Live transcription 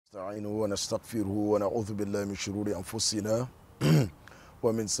نستعينه ونستغفره ونعوذ بالله من شرور أنفسنا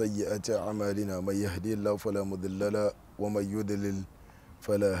ومن سيئات أعمالنا من يهدي الله فلا مضل له ومن يضلل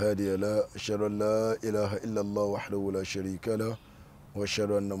فلا هادي له أشهد أن لا إله إلا الله وحده لا شريك له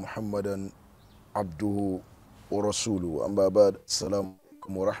وأشهد أن محمدا عبده ورسوله أما بعد السلام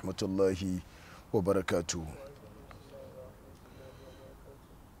عليكم ورحمة الله وبركاته.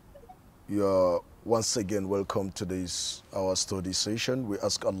 You are once again welcome to this our study session. We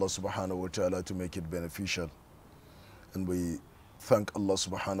ask Allah subhanahu wa ta'ala to make it beneficial, and we thank Allah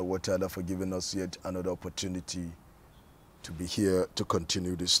subhanahu wa ta'ala for giving us yet another opportunity to be here to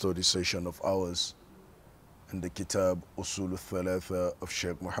continue this study session of ours in the Kitab Usool Thalatha of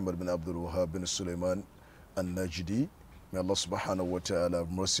Sheikh Muhammad bin Abdullah bin Sulaiman al-Najdi. May Allah subhanahu wa ta'ala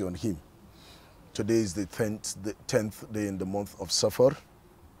have mercy on him. Today is the 10th day in the month of Safar,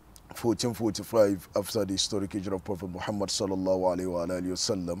 1445 after the historic hijrah of Prophet Muhammad sallallahu alaihi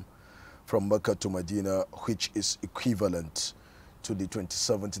wasallam from Mecca to Medina, which is equivalent to the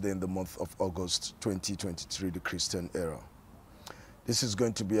 27th day in the month of August 2023, the Christian era. This is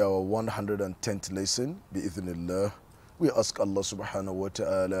going to be our 110th lesson, bi-idhnillah. We ask Allah subhanahu wa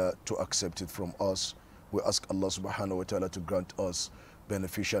ta'ala to accept it from us. We ask Allah subhanahu wa ta'ala to grant us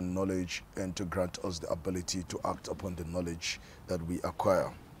beneficial knowledge and to grant us the ability to act upon the knowledge that we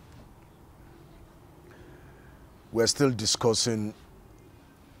acquire. We're still discussing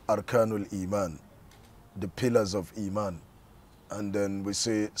Arkanul Iman, the pillars of Iman. And then we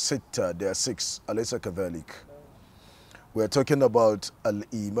say Sitta, there are 6. Alaysa kadhalik. We're talking about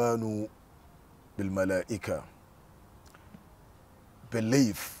Al-Imanu bil-Malaika,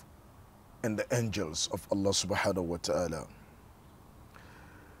 belief in the angels of Allah subhanahu wa ta'ala.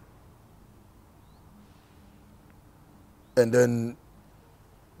 And then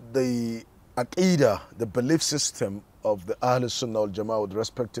the Aqidah, the belief system of the Ahl Sunnah wal Jama'ah with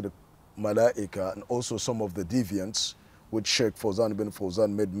respect to the Malaika, and also some of the deviants which Sheikh Fawzan bin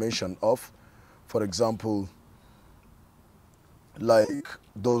Fawzan made mention of. For example, like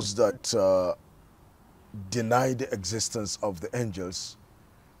those that deny the existence of the angels,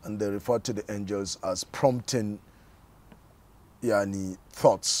 and they refer to the angels as prompting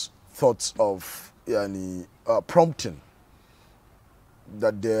thoughts of prompting,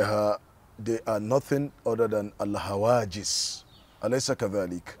 that they are nothing other than al-hawajis. Alaysa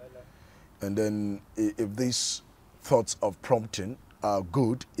kadhalik. And then if these thoughts of prompting are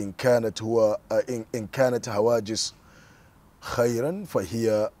good, in kanat hawajis khayran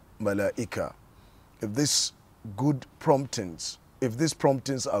fahiya malaika. If these promptings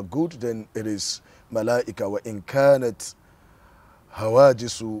are good, then it is malaika. Wa in kanat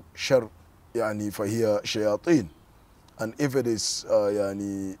hawajisu shar fahiya shayateen. And if it is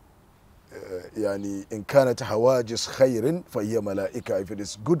in kanat hawajis khayrin fahiya malaika, if it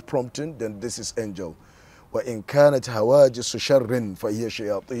is good prompting, then this is angel. Wa in kanat hawajis sharrin fahiya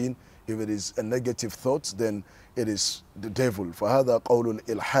shayateen. If it is a negative thought, then it is the devil. فهذا قول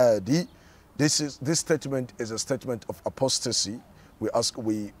الإلحاد. This statement is a statement of apostasy.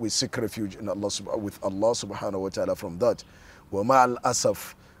 We seek refuge in Allah with Allah subhanahu wa ta'ala from that. ومع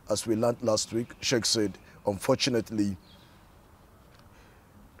الأسف, as we learned last week, Sheikh said, unfortunately,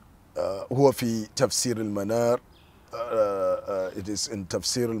 هو في تفسير المنار, it is in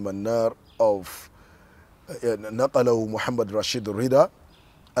تفسير المنار of نقله محمد رشيد رضا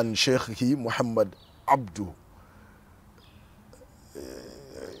and شيخه محمد عبده.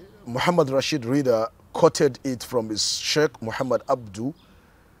 Muhammad Rashid Rida quoted it from his Sheikh Muhammad Abdu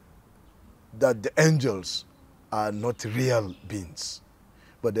that the angels are not real beings,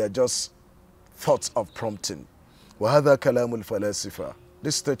 but they are just thoughts of prompting. وَهَذَا كَلَامُ الْفَلَاسِفَةِ.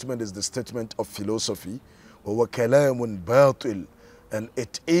 This statement is the statement of philosophy. وَهُوَ كَلَامٌ بَاطِلٌ. And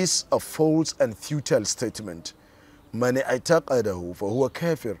it is a false and futile statement. مَنِ اعْتَقَدَهُ فَهُوَ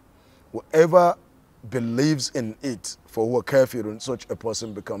كَافِرٌ. Whoever believes in it, فَهُوَ كَافِرٌ, such a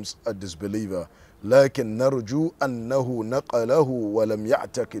person becomes a disbeliever. لَكِنْ نَرْجُو أَنَّهُ نَقَلَهُ وَلَمْ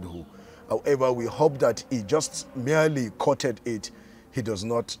يَعْتَقِدْهُ. However, we hope that he just merely quoted it. He does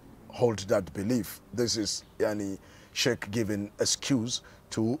not hold that belief. This is Sheikh giving excuse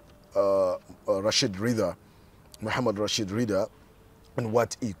to Rashid Rida, Muhammad Rashid Rida, and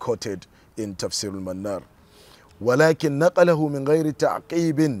what he quoted in Tafsir al-Mannar. ولكن نقله من غير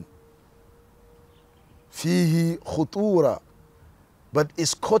تعقيب فيه خطورة. But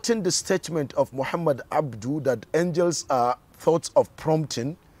is quoting the statement of Muhammad Abdu that angels are thoughts of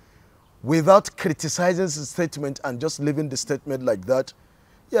prompting without criticizing the statement and just leaving the statement like that.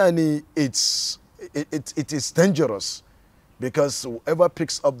 It is dangerous, because whoever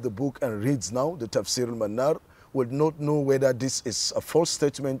picks up the book and reads now the Tafsir al-Mannar will not know whether this is a false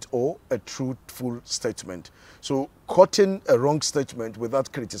statement or a truthful statement. So quoting a wrong statement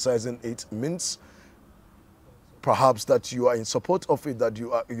without criticizing it means perhaps that you are in support of it, that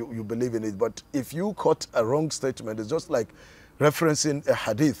you believe in it. But if you quote a wrong statement, it's just like referencing a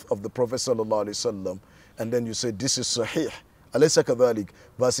hadith of the Prophet sallallahu alaihi wasallam, and then you say this is sahih, alaysa kadhalik,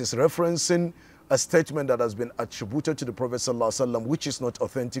 versus referencing a statement that has been attributed to the Prophet sallallahu alaihi wasallam, which is not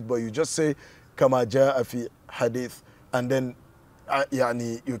authentic, but you just say kama jaa fi hadith, and then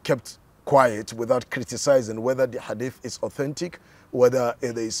you kept quiet without criticizing whether the hadith is authentic, whether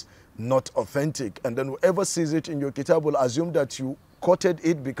it is not authentic. And then whoever sees it in your kitab will assume that you quoted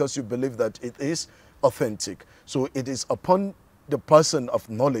it because you believe that it is authentic. So it is upon the person of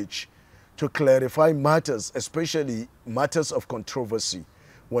knowledge to clarify matters, especially matters of controversy.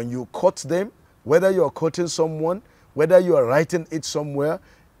 When you quote them, whether you are quoting someone, whether you are writing it somewhere,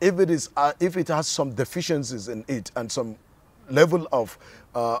 if it has some deficiencies in it and some level of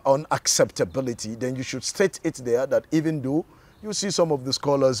unacceptability, then you should state it there, that even though you see some of the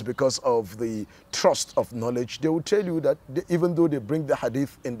scholars, because of the trust of knowledge, they will tell you that even though they bring the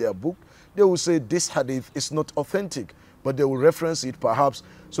hadith in their book, they will say this hadith is not authentic, but they will reference it perhaps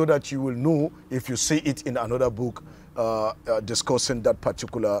so that you will know if you see it in another book discussing that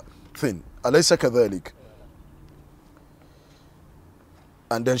particular thing. Alaysa kadhalik?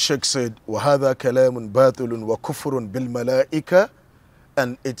 And then Sheikh said, وَهَذَا كَلَامٌ بَاطِلٌ وَكُفْرٌ بِالْمَلَائِكَةِ,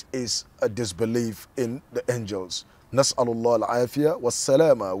 and it is a disbelief in the angels. Nas'alullah al-afiyah wa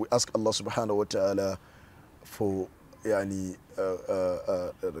salama. We ask Allah subhanahu wa ta'ala for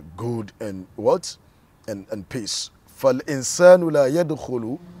good and what? And peace. فَالْإِنسَانُ لَا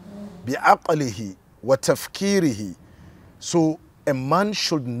يَدْخُلُ بِعَقْلِهِ وَتَفْكِيرِهِ. So a man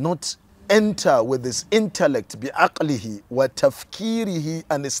should not enter with his intellect, bi'aqlihi wa tafkirihi,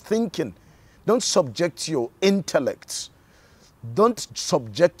 and his thinking. Don't subject your intellect, don't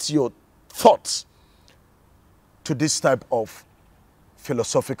subject your thoughts to this type of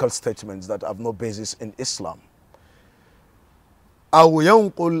philosophical statements that have no basis in Islam. أو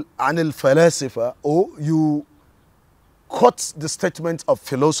ينقل عن الفلاسفة, or you quote the statement of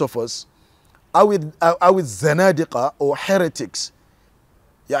philosophers, أو الزنادقة, or heretics.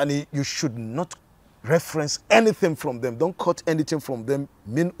 You should not reference anything from them. Don't quote anything from them.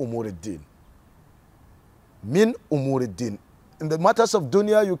 Min umur ad-din. Min umur ad-din. In the matters of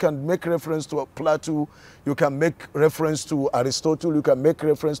dunya, you can make reference to Plato, you can make reference to Aristotle, you can make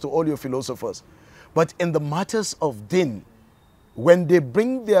reference to all your philosophers. But in the matters of din, when they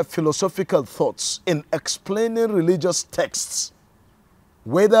bring their philosophical thoughts in explaining religious texts,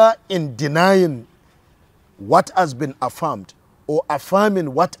 whether in denying what has been affirmed or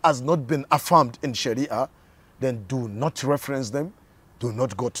affirming what has not been affirmed in Sharia, then do not reference them, do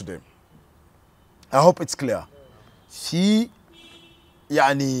not go to them. I hope it's clear. في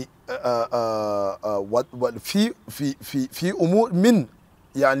يعني في أمور من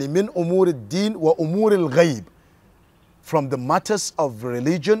أمور الدين وأمور الغيب, from the matters of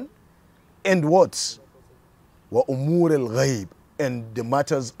religion and what? وأمور الغيب, and the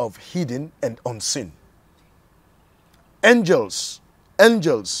matters of hidden and unseen. Angels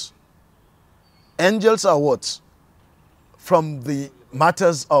are what? From the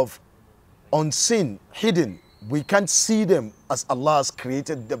matters of unseen, hidden. We can't see them as Allah has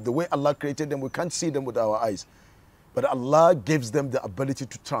created them. The way Allah created them, we can't see them with our eyes. But Allah gives them the ability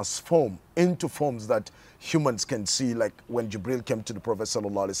to transform into forms that humans can see, like when Jabir came to the Prophet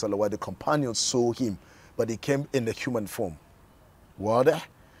sallallahu alaihi wasallam, where the companions saw him, but he came in the human form. Wadah?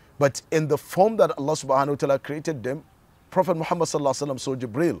 But in the form that Allah subhanahu wa ta'ala created them, Prophet Muhammad sallallahu alaihi wasallam saw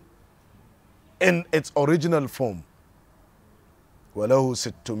Jibril in its original form.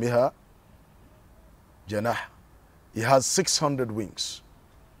 وَلَهُ سِتُّمِهَا جَنَاحٌ. He has 600 wings.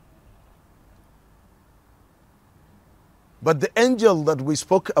 But the angel that we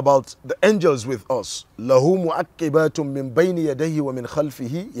spoke about, the angels with us, لَهُ مُعَقِّبَاتٌ مِّن بَيْنِ يَدَيْهِ وَمِنْ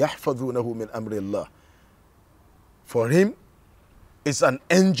خَلْفِهِ يَحْفَظُونَهُ مِنْ أَمْرِ اللَّهِ. For him is an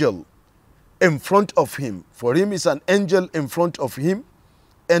angel in front of him. For him is an angel in front of him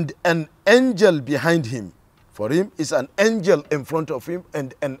and an angel behind him. For him is an angel in front of him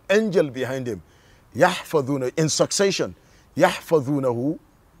and an angel behind him. يَحْفَظُونَ, in succession. يَحْفَظُونَهُ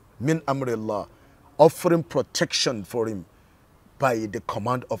مِنْ أَمْرِ اللَّهِ, offering protection for him by the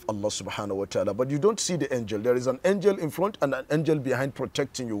command of Allah subhanahu wa ta'ala. But you don't see the angel. There is an angel in front and an angel behind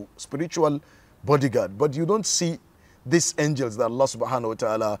protecting you, spiritual bodyguard. But you don't see these angels that Allah subhanahu wa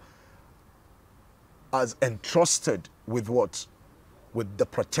ta'ala has entrusted with what? With the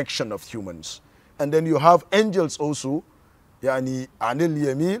protection of humans. And then you have angels also, يعني عن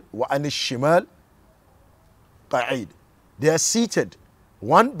اليمين وعن الشمال qa'id. They are seated,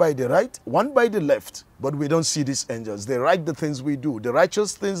 one by the right, one by the left, but we don't see these angels. They write the things we do. The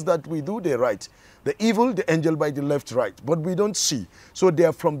righteous things that we do, they write. The evil, the angel by the left, right, but we don't see. So they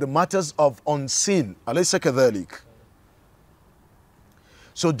are from the matters of unseen. Alaysa kadhalik.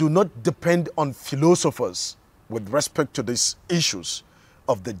 So do not depend on philosophers with respect to these issues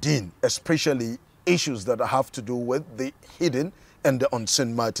of the deen, especially issues that have to do with the hidden and the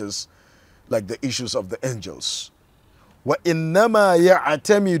unseen matters, like the issues of the angels. وَإِنَّمَا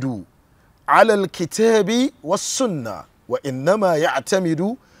يَعْتَمِدُ عَلَى الْكِتَابِ وَالسُّنَّةِ وَإِنَّمَا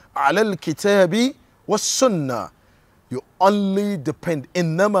يَعْتَمِدُ عَلَى الْكِتَابِ وَالسُّنَّةِ. You only depend,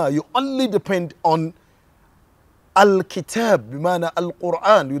 you only depend on al-kitab, bimana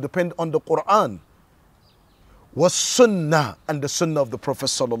al-Quran. You depend on the Quran. Was-sunnah, and the sunnah of the Prophet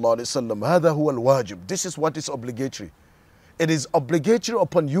sallallahu alaihi wasallam. هذا هو الواجب. This is what is obligatory. It is obligatory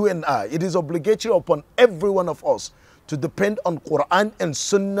upon you and I. It is obligatory upon every one of us to depend on Quran and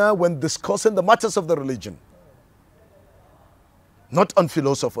Sunnah when discussing the matters of the religion. Not on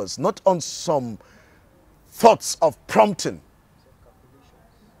philosophers, not on some thoughts of prompting.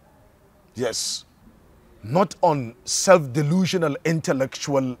 Yes. Not on self-delusional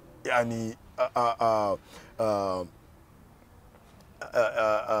intellectual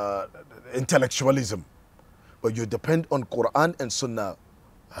intellectualism. But you depend on Quran and Sunnah.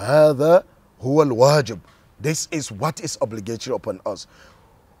 هذا هو الواجب. This is what is obligatory upon us.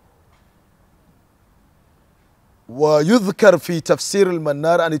 ويذكر في تفسير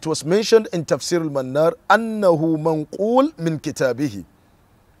المنار, and it was mentioned in تفسير المنار أنه منقول من كتابه,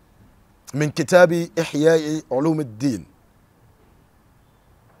 من كتاب إحياء علوم الدين,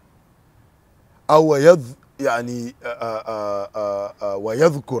 أو يعني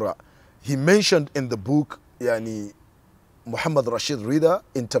ويذكر. He mentioned in the book يعني Muhammad Rashid Rida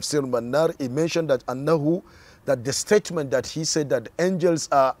in Tafsir Manar, he mentioned that annahu, that the statement that he said that angels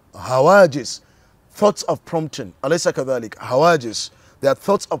are hawajis, thoughts of prompting. Alaysa kadhalik, hawajis, they are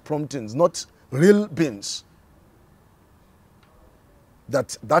thoughts of promptings, not real beings.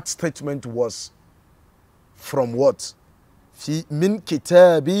 That statement was from what? Min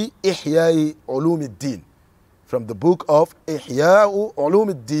kitabi Ihya'i Ulum ad-Din, from the book of Ihya'u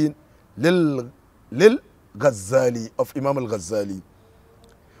Ulum ad-Din lil Ghazali, of Imam al-Ghazali.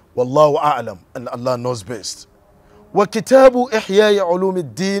 Wallahu a'lam, and Allah knows best. Wa kitabu Ihya'i Ulum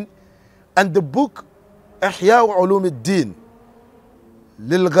ad-Din, and the book Ihya'u Ulum ad-Din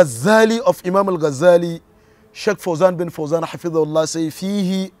lil Ghazali, of Imam al-Ghazali. Sheikh Fawzan bin Fawzan hafidhahullah say,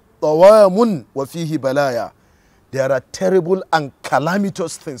 fihi tawamun wa fihi balaya. There are terrible and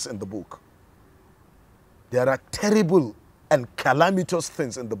calamitous things in the book. There are terrible and calamitous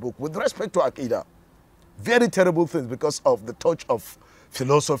things in the book with respect to Aqidah. Very terrible things because of the touch of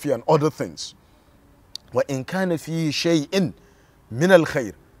philosophy and other things. وَإِنْ كَانَ فِيهِ شَيْءٍ مِنَ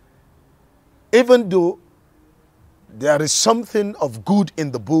الْخَيْرِ. Even though there is something of good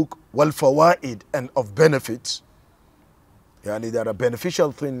in the book, wal-fawaid, and of benefits, yani there are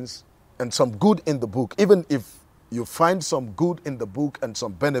beneficial things and some good in the book, even if you find some good in the book and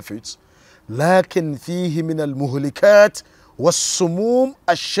some benefits, لكن فيه من المهلكات والسموم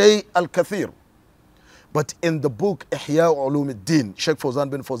الشيء الكثير. But in the book Ihya Ulum ad-Din, Sheikh Fawzan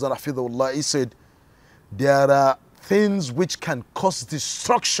bin Fawzan hafidhahullah, he said there are things which can cause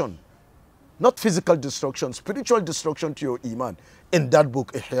destruction, not physical destruction, spiritual destruction to your iman. In that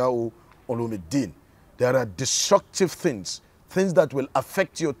book Ihya Ulum ad-Din, there are destructive things, things that will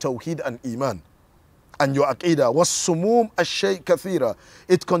affect your tawheed and iman and your aqidah. Was-sumum ash-shay' kathira.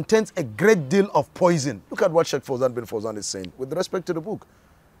 It contains a great deal of poison. Look at what Sheikh Fawzan bin Fawzan is saying with respect to the book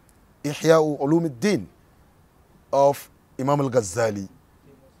Ihya Ulum ad-Din of Imam al-Ghazali.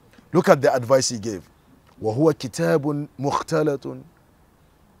 Look at the advice he gave. وَهُوَ كِتَابٌ مُخْتَلَةٌ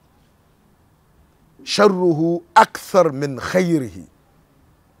شَرُّهُ أَكْثَرٌ مِنْ خَيْرِهِ.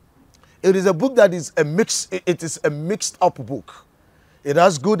 It is a book that is a mixed up book. It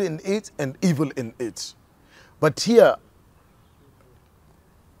has good in it and evil in it. But here,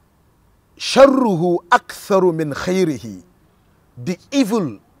 شَرُّهُ أَكْثَرُ مِنْ خَيْرِهِ. The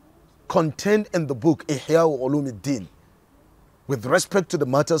evil contained in the book Ihya Ulum ad-Din with respect to the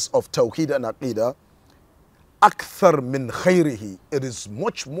matters of Tawheed and Aqidah, akthar min khayrihi, it is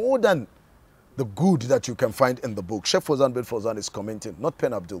much more than the good that you can find in the book. Sheikh Fawzan bin Fawzan is commenting, not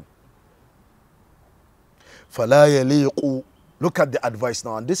Penabdul. فَلَا يَلِيقُ. Look at the advice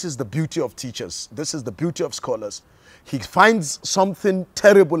now, and this is the beauty of teachers. This is the beauty of scholars. He finds something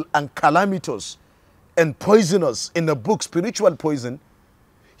terrible and calamitous and poisonous in a book, spiritual poison.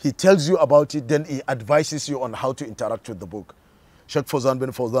 He tells you about it, then he advises you on how to interact with the book. Sheikh Fawzan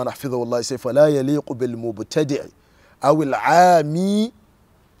bin Fawzan hafidhahullah say فلا يليق بالمبتدع أو العامي.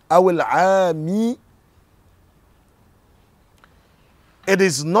 It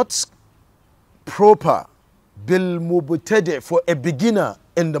is not proper بالمبتدع for a beginner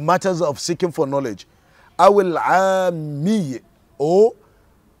in the matters of seeking for knowledge, أو العامي, or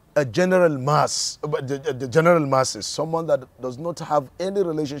a general mass, the general masses, someone that does not have any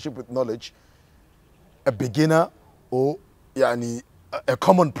relationship with knowledge, a beginner or يعني a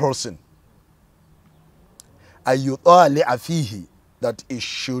common person, أيطالع فيه, that he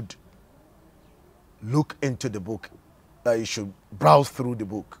should look into the book, that he should browse through the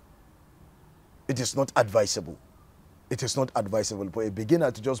book. It is not advisable. It is not advisable for a beginner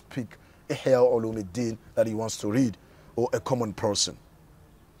to just pick Ihya Ulumuddin that he wants to read, or a common person.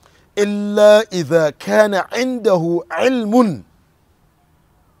 إلا إذا كان عنده علم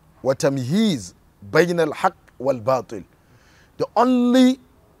وتمييز بين الحق والباطل. The only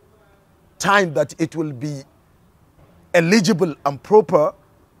time that it will be eligible and proper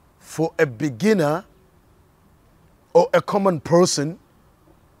for a beginner or a common person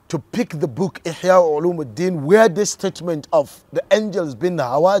to pick the book Ihya Ulumuddin, where this statement of the angels being the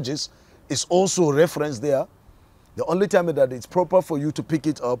Hawajis is also referenced there, the only time that it's proper for you to pick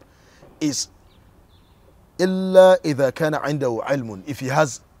it up is إلا إذا كان عنده علم, if he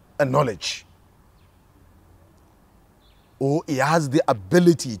has a knowledge, or he has the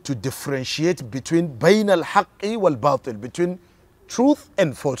ability to differentiate between بين الحق والباطل, between truth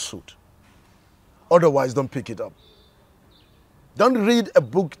and falsehood. Otherwise, don't pick it up. Don't read a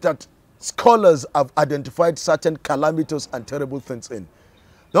book that scholars have identified certain calamitous and terrible things in.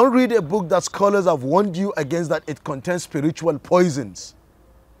 Don't read a book that scholars have warned you against, that it contains spiritual poisons,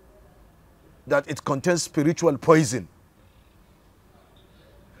 that it contains spiritual poison.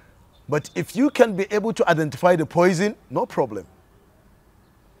 But if you can be able to identify the poison, no problem.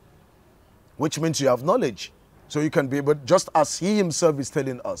 Which means you have knowledge. So you can be able, just as he himself is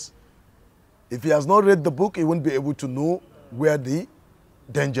telling us. If he has not read the book, he won't be able to know where the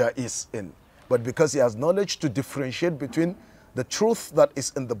danger is in. But because he has knowledge to differentiate between the truth that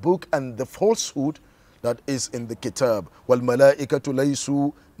is in the book and the falsehood that is in the kitab. وَالْمَلَائِكَةُ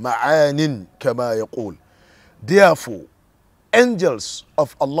لَيْسُوا مَعَانٍ كَمَا يَقُولُ. Therefore, angels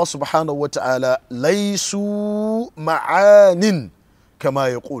of Allah subhanahu wa ta'ala, لَيْسُوا مَعَانٍ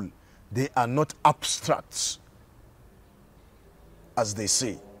كَمَا يَقُولُ. They are not abstracts, as they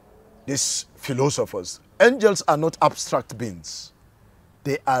say, these philosophers. Angels are not abstract beings.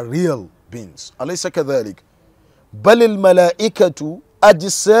 They are real beings. أليس كذلك؟ بل الملائكة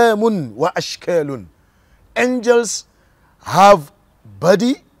أجسام وأشكال. Angels have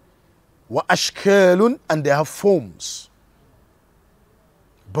body, وأشكال, and they have forms.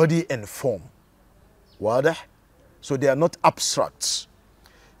 Body and form. واضح? So they are not abstracts.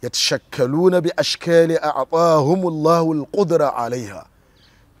 يتشكلون بأشكال أعطاهم الله القدرة عليها.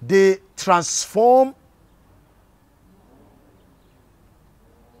 They transform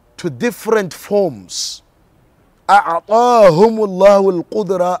to different forms. أعطاهم الله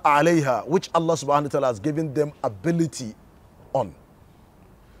القدرة عليها, which Allah subhanahu wa ta'ala has given them ability on.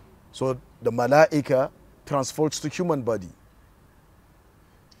 So the malaika transforms to human body.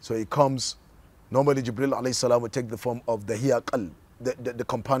 So it comes, normally Jibril alayhi salam would take the form of the hiya qalb, the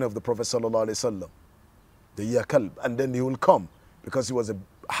companion of the Prophet sallallahu alayhi wasallam, the hiya qalb, and then he will come, because he was a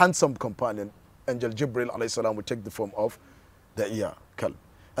handsome companion. Angel Jibril alayhi salam would take the form of the hiya qalb,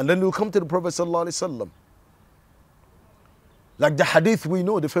 and then he will come to the Prophet sallallahu alayhi wasallam. Like the hadith we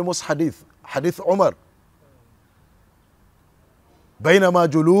know, the famous hadith, hadith Umar. بينما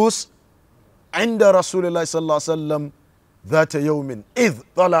جلوس عند رسول الله صلى الله عليه وسلم ذات يوم إذ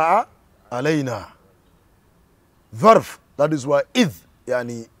طلع علينا. ظرف, that is why إذ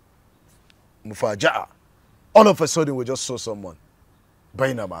يعني مفاجأة. All of a sudden we just saw someone.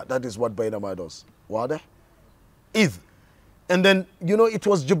 بينما, that is what بينما does. واضح? إذ. And then, you know, it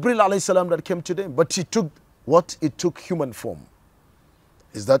was Jibril alayhi salam that came to them, but he took what? It took human form.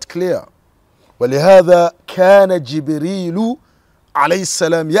 Is that clear? ولهذا كان جبريل عليه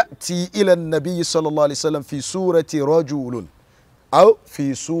السلام يأتي إلى النبي صلى الله عليه وسلم في سورة رجل أو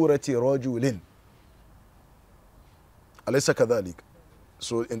في سورة رجل. أليس كذلك?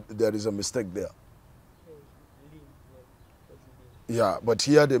 So there is a mistake there. Yeah, but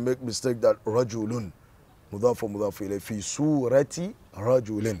here they make mistake that رجل مضاف مضاف إليه في سورة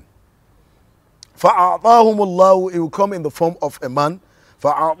رجل. فأعطاهم الله, it will come in the form of a man.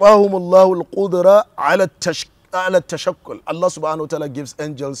 فأعطاهم الله القدرة على التشكل. Allah subhanahu wa ta'ala gives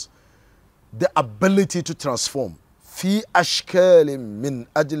angels the ability to transform. في أشكال من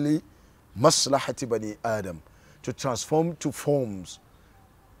أجل مصلحة بني آدم. to transform to forms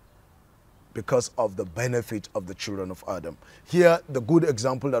because of the benefit of the children of Adam. Here, the good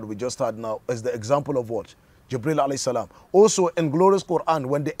example that we just had now is the example of what? Jibril alayhi salam. Also in glorious Quran,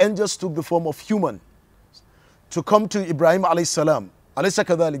 when the angels took the form of human to come to Ibrahim alayhi salam, alaysa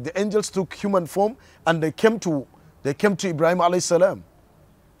kadhalik, the angels took human form and they came to Ibrahim alayhi salam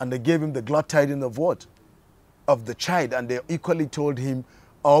and they gave him the glad tidings of what? Of the child, and they equally told him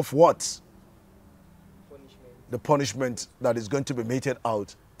of what? The punishment that is going to be meted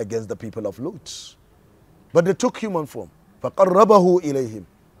out against the people of Lut. But they took human form. فَقَرَّبَهُ إِلَيْهِمْ.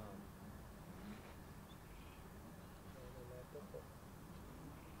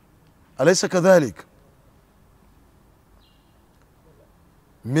 أليس كذلك؟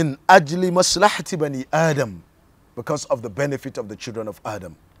 من أجل مصلحة بني آدم, because of the benefit of the children of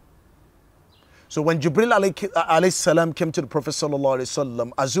Adam. So when Jibril alayhi salam came to the Prophet sallallahu alaihi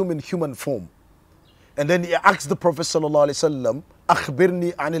wasallam, assuming human form, and then he asked the Prophet sallallahu alaihi wasallam,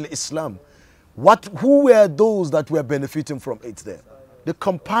 "Akhbirni anil Islam." Who were those that were benefiting from it there? The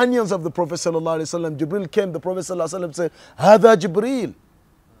companions of the Prophet sallallahu alaihi wasallam. Jibril came. The Prophet sallallahu alaihi wasallam said, "Hada Jibril."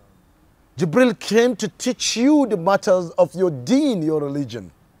 Jibril came to teach you the matters of your deen, your religion.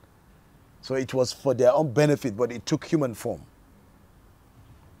 So it was for their own benefit, but it took human form.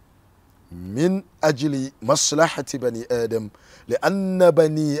 من أجل مصلحة بني آدم لأن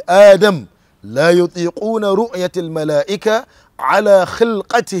بني آدم لا يطيقون رؤية الملائكة على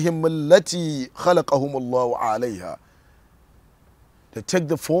خلقتهم التي خلقهم الله عليها. They take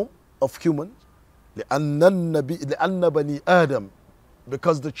the form of humans لأن بني آدم,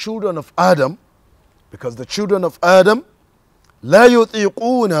 because the children of Adam لا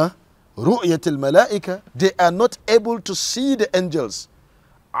يطيقون رؤية الملائكة, they are not able to see the angels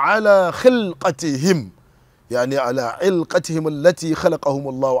على خلقتهم, يعني على علقتهم التي خلقهم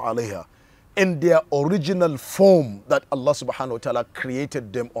الله عليها, in their original form that Allah subhanahu wa ta'ala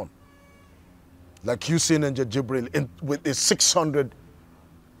created them on. Like you seen Angel Jibril with his 600.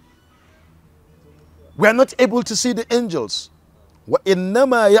 We are not able to see the angels.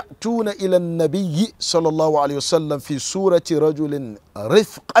 وَإِنَّمَا يَأْتُونَ إِلَى النَّبِيِّ صلى الله عليه وسلم في سورة رجل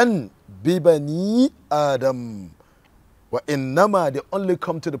رفقا ببني آدم. وَإِنَّمَا, they only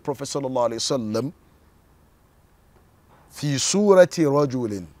come to the Prophet صلى الله عليه وسلم في سورة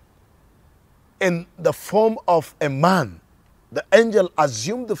رجل, in the form of a man. The angel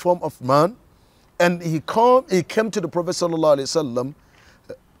assumed the form of man, and he came to the Prophet sallallahu alaihi wasallam,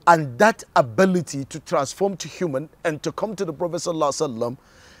 and that ability to transform to human and to come to the Prophet sallallahu alaihi wasallam,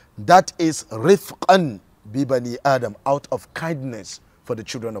 that is rifqan bi bani Adam, out of kindness for the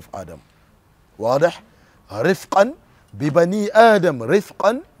children of Adam. واضح? Rifqan bi bani Adam,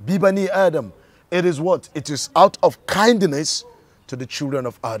 rifqan bi bani Adam. It is what? It is out of kindness to the children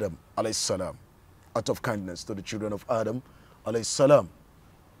of Adam alayhi salam. Out of kindness to the children of Adam alayhi salam.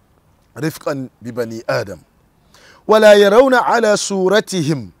 رفقا ببني آدم ولا يرون على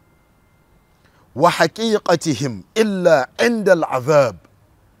صورتهم وحقيقتهم إلا عند العذاب.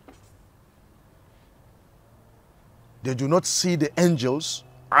 They do not see the angels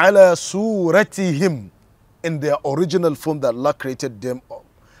على صورتهم, in their original form that Allah created them,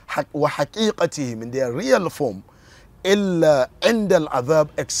 وحقيقتهم, in their real form, إلا عند العذاب,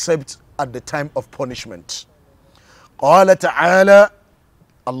 except at the time of punishment. قال تعالى,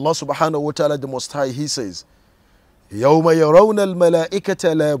 Allah subhanahu wa ta'ala the Most High, He says, يوم يرون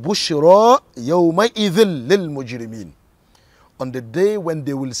الملائكة لا بشرى يومئذ للمجرمين. On the day when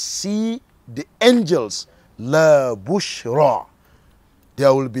they will see the angels, لا بشرى,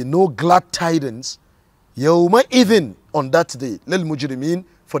 there will be no glad tidings, يومئذ, on that day, للمجرمين,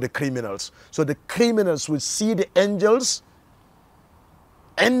 for the criminals. So the criminals will see the angels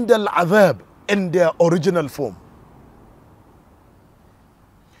عند العذاب, in their original form.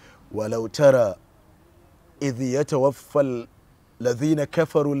 ولو ترى إذ يتوفى الذين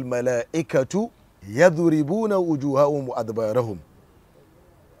كفروا الملائكة يضربون وجوههم وأدبارهم.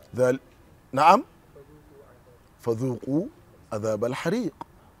 نعم فذوقوا عذاب الحريق.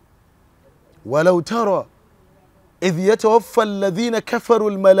 ولو ترى إذ يتوفى الذين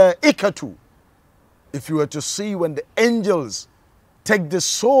كفروا الملائكة, if you were to see when the angels take the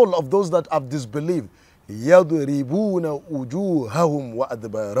soul of those that have disbelieved, يَضْرِبُونَ وُجُوهَهُمْ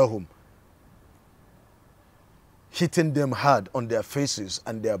وَأَدْبَارَهُمْ, hitting them hard on their faces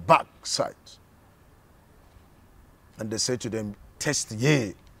and their back sides. And they say to them, test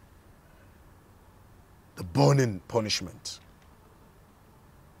ye the burning punishment.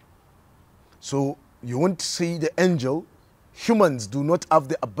 So you won't see the angel humans do not have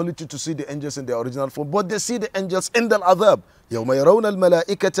the ability to see the angels in their original form, but they see the angels in the adhab. يوم يرون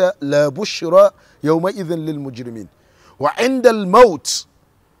الملائكة لا بشرى يومئذ للمجرمين وعند الموت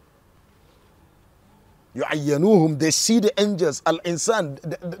يعينوهم. They see the angels. Al-insan,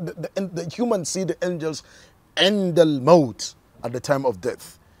 the humans see the angels عند الموت, at the time of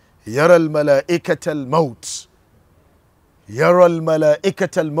death. يرى الملائكة الموت. يرى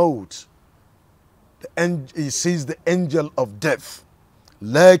الملائكة الموت. He sees the angel of death.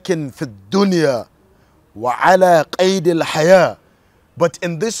 لكن في الدنيا وعلى قيد الحياة. But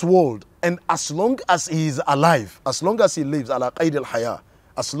in this world, and as long as he is alive, as long as he lives, على قيد الحياة,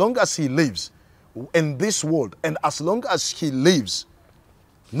 as long as he lives in this world, and as long as he lives,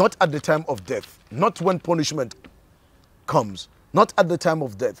 not at the time of death, not when punishment comes, not at the time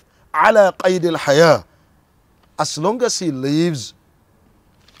of death, على قيد الحياة, as long as he lives,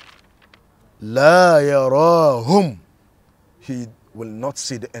 لا يراهم, he will not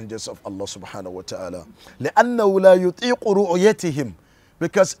see the angels of Allah subhanahu wa ta'ala. لأنه لا يطيق رؤيتهم,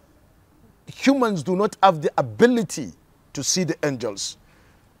 because humans do not have the ability to see the angels.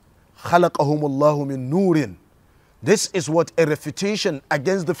 خلقهم الله من نور. This is what a refutation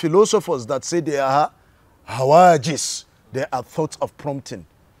against the philosophers that say they are hawajis, they are thoughts of prompting.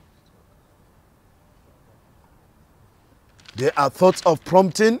 They are thoughts of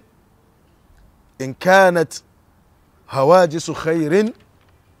prompting. إن كانت هواجس خير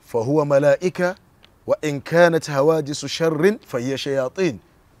فهو ملائكة وإن كانت هواجس شر فهي شياطين.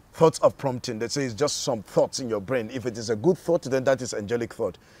 Thoughts of prompting. They say it's just some thoughts in your brain. If it is a good thought, then that is angelic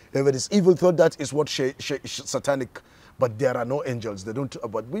thought. If it is evil thought, that is what satanic. But there are no angels. They don't.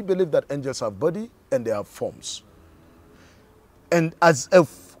 But we believe that angels have body and they have forms. And as a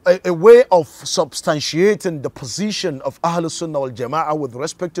way of substantiating the position of Ahlus Sunnah wal Jama'ah with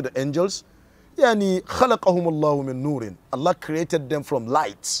respect to the angels, يعني خلقهم الله من نور. Allah created them from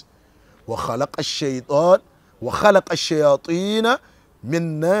lights. وخلق الشيطان وخلق الشياطين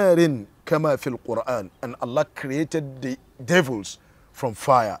من نار كما في القرآن. And Allah created the devils from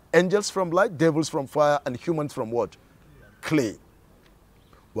fire. Angels from light, devils from fire, and humans from what? Clay.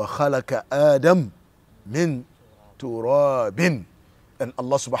 وخلق آدم من تراب. And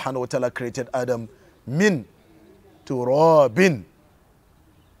Allah subhanahu wa ta'ala created Adam min turabin.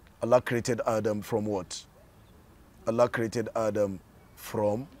 Allah created Adam from what? Allah created Adam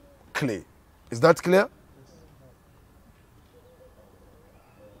from clay. Is that clear?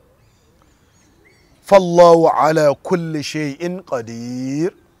 فالله على كل شيء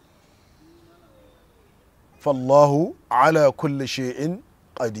قدير. فالله على كل شيء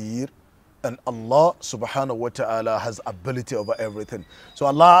قدير. And Allah subhanahu wa ta'ala has ability over everything. So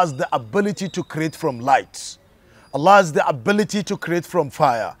Allah has the ability to create from light. Allah has the ability to create from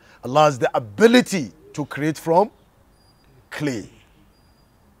fire. Allah has the ability to create from clay.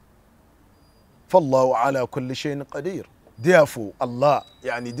 فالله على كل شيء قدير. Therefore, Allah,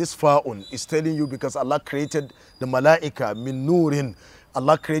 this fa'un is telling you because Allah created the malaika min nurin.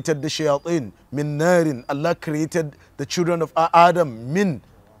 Allah created the shayateen min narin. Allah created the children of Adam min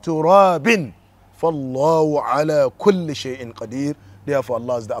turabin. فالله على كل شيء قدير. Therefore,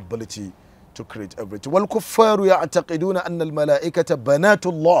 Allah has the ability to create everything. والكفار يعتقدون أن الملائكة بنات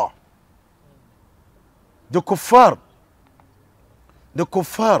الله. The kuffar,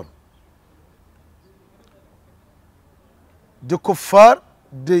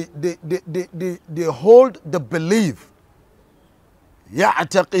 they hold the belief.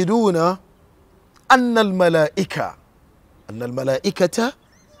 يعتقدون أن الملائكة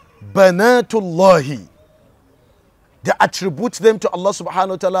بنات الله. They attribute them to Allah subhanahu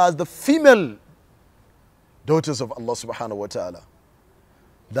wa ta'ala as the female daughters of Allah subhanahu wa ta'ala.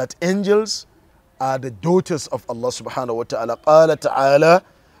 That angels are the daughters of Allah subhanahu wa ta'ala. قال تعالى,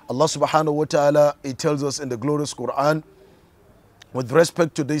 Allah subhanahu wa ta'ala, He tells us in the glorious Quran with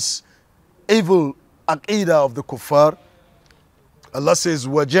respect to this evil aqidah of the kuffar. Allah says,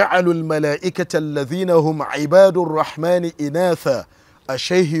 وَجَعَلُوا الْمَلَائِكَةَ الَّذِينَ هُمْ عِبَادُ الرَّحْمَنِ إِنَاثًا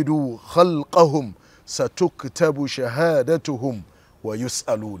أَشَهِدُوا خَلْقَهُمْ سَتُكْتَبُ شَهَادَتُهُمْ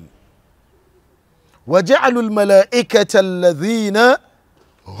وَيُسْأَلُونَ. وَجَعَلُوا الْمَلَائِكَةَ الَّذِينَ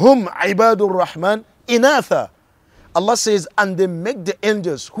هُمْ عِبَادُ الرَّحْمَنِ إِنَاثًا. Allah says, and they make the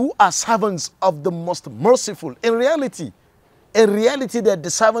angels who are servants of the most merciful. In reality, they are the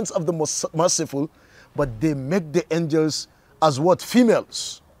servants of the most merciful, but they make the angels as what?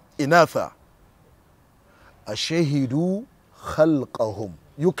 Females. Inatha. Ashahidu khalqahum.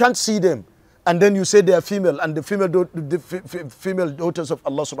 You can't see them. And then you say they are female, and the female daughters of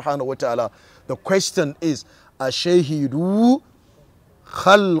Allah subhanahu wa ta'ala. The question is, Ashahidu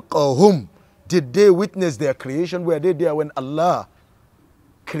khalqahum. Did they witness their creation? Were they there when Allah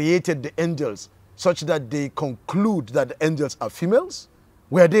created the angels such that they conclude that the angels are females?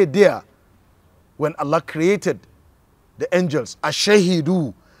 Were they there when Allah created the angels?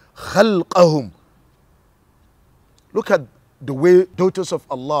 Ashahidu khalqahum. Look at the way daughters of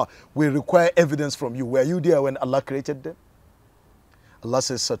Allah will require evidence from you. Were you there when Allah created them? Allah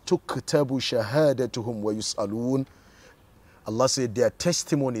says, Satuktabu shahadatuhum wa yus'alun. Allah said their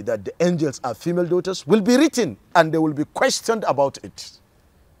testimony that the angels are female daughters will be written and they will be questioned about it.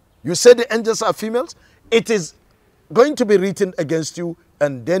 You say the angels are females, it is going to be written against you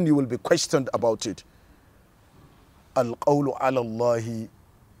and then you will be questioned about it. Al-qawlu ala Allahi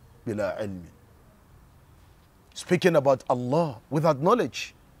bila ilmi. Speaking about Allah without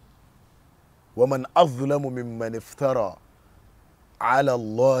knowledge. وَمَنْ أَظْلَمُ مِمَّنِ افْتَرَى عَلَى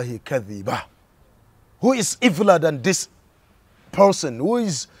اللَّهِ كَذِبًا. Who is eviler than this person? Who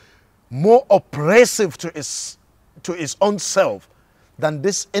is more oppressive to his own self than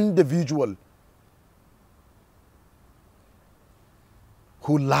this individual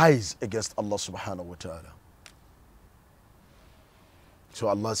who lies against Allah subhanahu wa ta'ala? So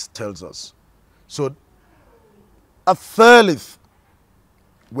Allah tells us. So الثالث,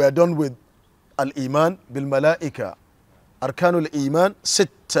 we are done with al-iman bil-malaika. Arkanul iman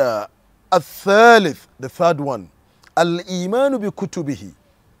sitta. الثالث, the third one, al-imanu bi-kutubihi.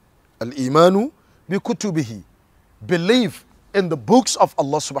 Al-imanu bi-kutubihi. Believe in the books of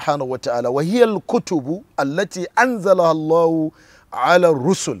Allah subhanahu wa ta'ala. وَهِيَ الْكُتُبُ الَّتِي أَنزَلَهَا اللَّهُ عَلَى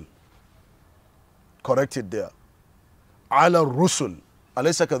الرُّسُلِ. Corrected there. على الرسل.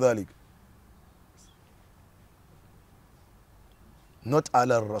 أليس كذلك؟ Not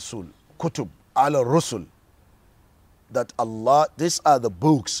على الرسول. Kutub. على الرسل. That Allah, these are the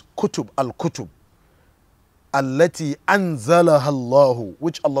books, kutub, al-kutub, التي أنزلها الله,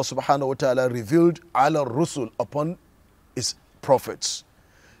 which Allah subhanahu wa ta'ala revealed على الرسل, upon his prophets.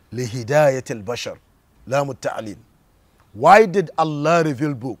 لهداية البشر. لام التعليل. Why did Allah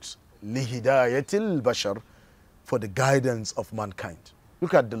reveal books? لهداية البشر. For the guidance of mankind.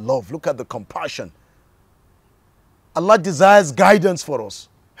 Look at the love, look at the compassion. Allah desires guidance for us.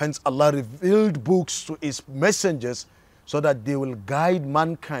 Hence Allah revealed books to his messengers so that they will guide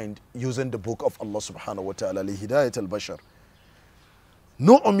mankind using the book of Allah subhanahu wa ta'ala. لهداية البشر.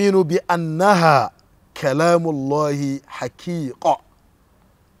 نؤمن بأنها كلام الله حقيقة.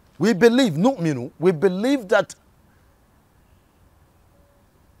 We believe, نؤمن, we believe that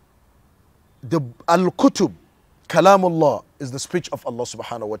the al-kutub, Kalamullah, is the speech of Allah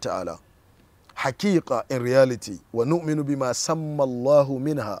subhanahu wa ta'ala. Haqiqa, in reality. وَنُؤْمِنُ بِمَا سَمَّ اللَّهُ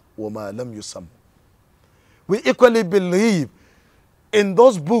مِنْهَا وَمَا لَمْ يُسَمَّ. We equally believe in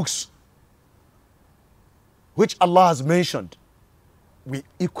those books which Allah has mentioned. We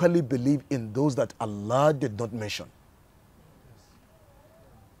equally believe in those that Allah did not mention.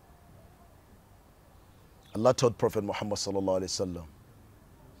 Allah told Prophet Muhammad sallallahu alaihi wasallam,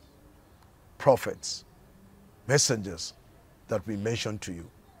 prophets, messengers that we mentioned to you,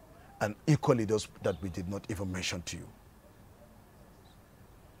 and equally those that we did not even mention to you.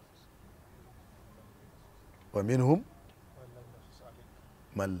 وَمِنْهُمْ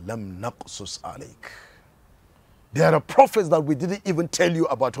مَنْ لَمْ نَقْصُصْ عَلَيْكَ. There are prophets that we didn't even tell you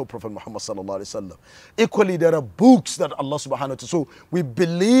about, oh Prophet Muhammad sallallahu alaihi wasallam. Equally, there are books that Allah subhanahu wa ta'ala. So we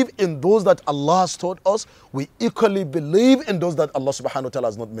believe in those that Allah has taught us. We equally believe in those that Allah subhanahu wa ta'ala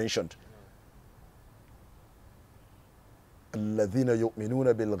has not mentioned. الَّذِينَ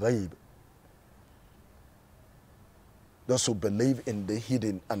يُؤْمِنُونَ بِالْغَيْبِ. Those who believe in the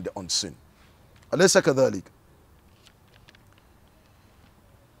hidden and the unseen. أَلَيْسَ كَذَلِكَ.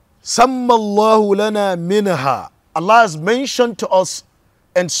 سَمَّ اللَّهُ لَنَا مِنْهَا. Allah has mentioned to us,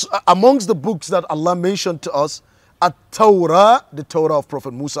 and amongst the books that Allah mentioned to us, At-Tawrah, the Torah of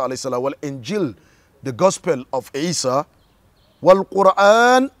Prophet Musa alayhi salam, Wal-Injil, the Gospel of Isa,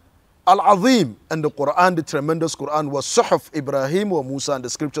 Wal-Quran Al-Azim, and the Quran, the tremendous Quran, was Suhuf Ibrahim wa Musa, and the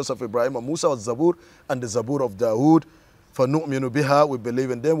scriptures of Ibrahim and Musa, was Zabur, and the Zabur of Dawood. فَنُؤْمِنُ بِهَا, we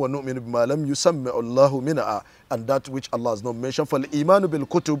believe in them. وَنُؤْمِنُ بِمَا لَمْ يُسَمِّعُ اللَّهُ مِنْهَا, and that which Allah has not mentioned. فَالْإِيمَانُ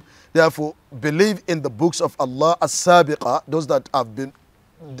بِالْكُتُبِ, therefore believe in the books of Allah as-sabiqa, those that have been,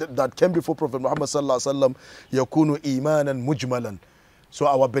 that came before Prophet Muhammad sallallahu alaihi wasallam. يَكُونُ إِيمَانًا مُجْمَلًا. So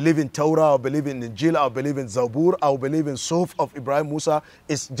our belief in Torah, our belief in Injil, our belief in Zabur, our belief in Suhuf of Ibrahim Musa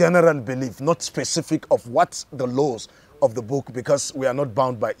is general belief, not specific of what the laws of the book, because we are not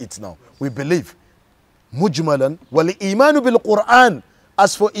bound by it now. We believe. مجملا والإيمان بالقرآن.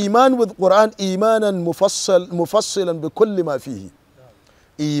 As for iman with Quran, إيمانا مفصلا بكل ما فيه.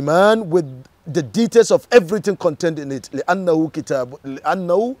 Iman with the details of everything contained in it. لأنه كتاب،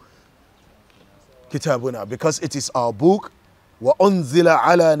 لأنه kitabuna, because it is our book. وَأُنزِلَ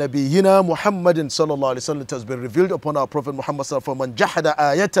عَلَى نَبِيِّنَا مُحَمَّدٍ صلى الله عليه وسلم. It has been revealed upon our Prophet Muhammad صلى الله عليه وسلم. فَمَنْ جَحَدَ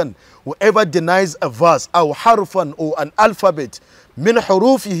آيَةً, whoever denies a verse, أو حرفا, or an alphabet, min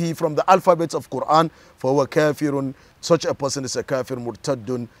حروفه, from the alphabets of Quran, فَهُوَ كَافِرٌ, such a person is a kafir,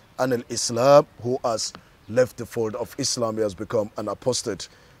 murtaddun an al-Islam, who has left the fold of Islam, he has become an apostate.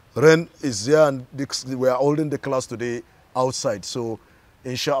 Ren is there, and we are holding the class today outside, so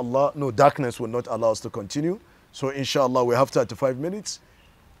inshallah, no, darkness will not allow us to continue. So inshallah, we have 35 minutes.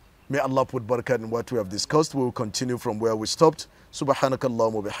 May Allah put barakah in what we have discussed. We will continue from where we stopped.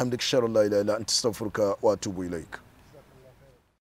 Subhanakallahumma bihamdik, shara la ilaha illa anta, astaghfiruka wa atubu ilayk.